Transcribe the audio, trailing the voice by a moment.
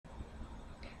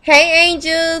Hey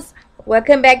angels,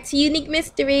 welcome back to Unique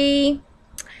Mystery.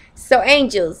 So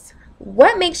angels,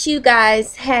 what makes you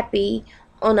guys happy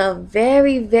on a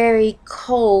very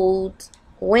cold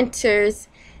winter's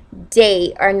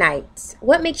day or night?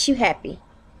 What makes you happy?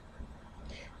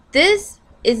 This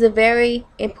is a very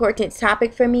important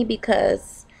topic for me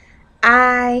because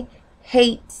I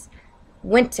hate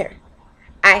winter.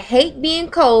 I hate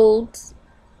being cold.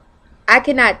 I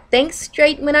cannot think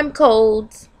straight when I'm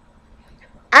cold.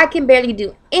 I can barely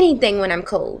do anything when I'm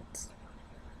cold.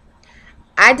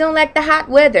 I don't like the hot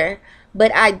weather,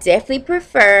 but I definitely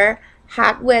prefer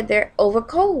hot weather over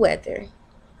cold weather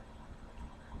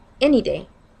any day.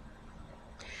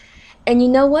 And you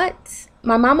know what?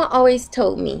 My mama always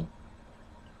told me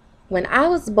when I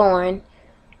was born,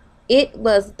 it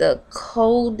was the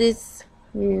coldest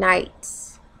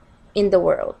nights in the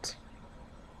world.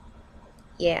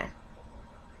 Yeah.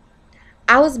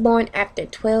 I was born after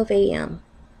 12 a.m.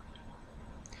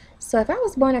 So if I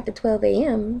was born after 12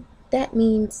 a.m., that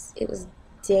means it was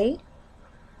day?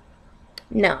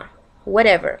 Nah,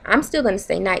 whatever. I'm still going to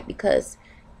say night because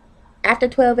after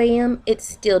 12 a.m., it's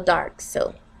still dark,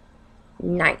 so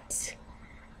night.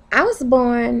 I was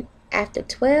born after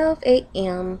 12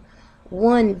 a.m.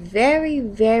 one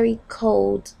very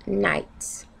cold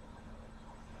night.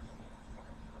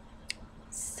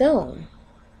 So,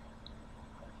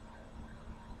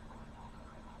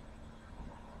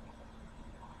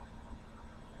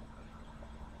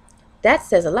 that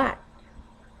says a lot.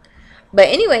 But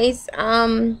anyways,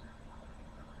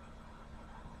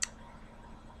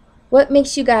 what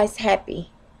makes you guys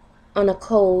happy on a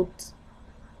cold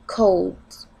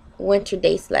winter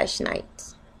day /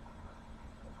 night?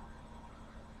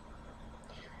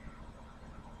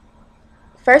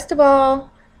 First of all,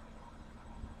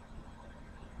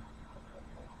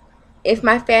 if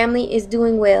my family is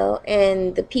doing well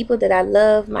and the people that I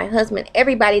love, my husband,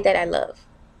 everybody that I love,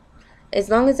 as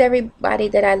long as everybody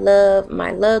that I love,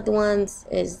 my loved ones,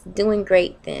 is doing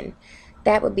great, then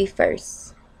that would be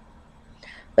first.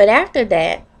 But after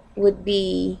that would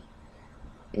be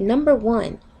number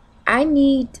one. I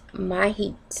need my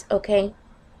heat, okay?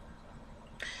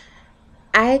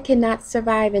 I cannot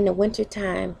survive in the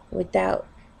wintertime without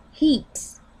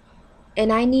heat.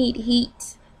 And I need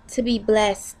heat to be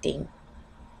blasting.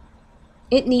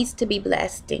 It needs to be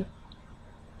blasting.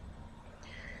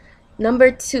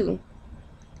 Number two,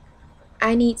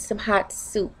 I need some hot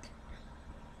soup.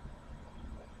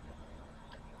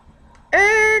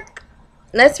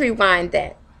 Let's rewind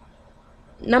that.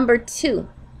 Number two,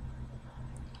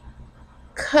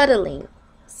 cuddling,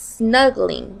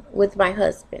 snuggling with my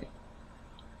husband.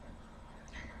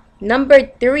 Number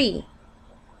three,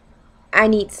 I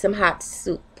need some hot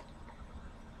soup.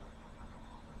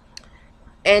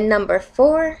 And number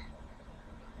four,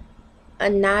 a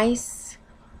nice,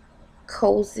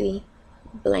 cozy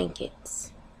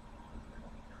blanket.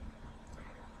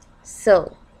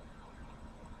 So,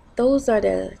 those are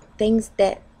the things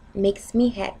that makes me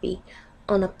happy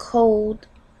on a cold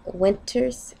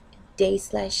winter's day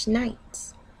 /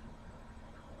 night.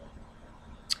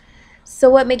 So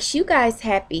what makes you guys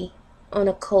happy on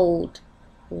a cold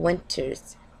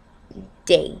winter's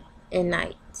day and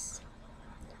night?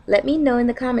 Let me know in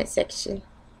the comment section.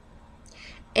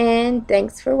 And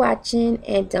thanks for watching,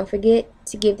 and don't forget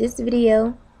to give this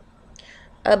video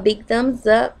a big thumbs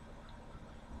up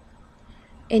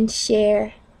and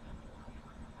share,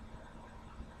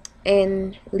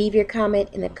 and leave your comment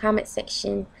in the comment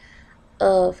section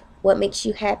of what makes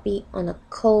you happy on a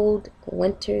cold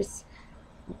winter's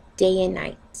day and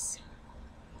night.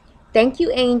 Thank you,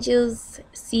 angels.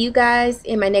 See you guys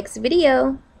in my next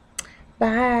video.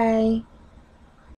 Bye.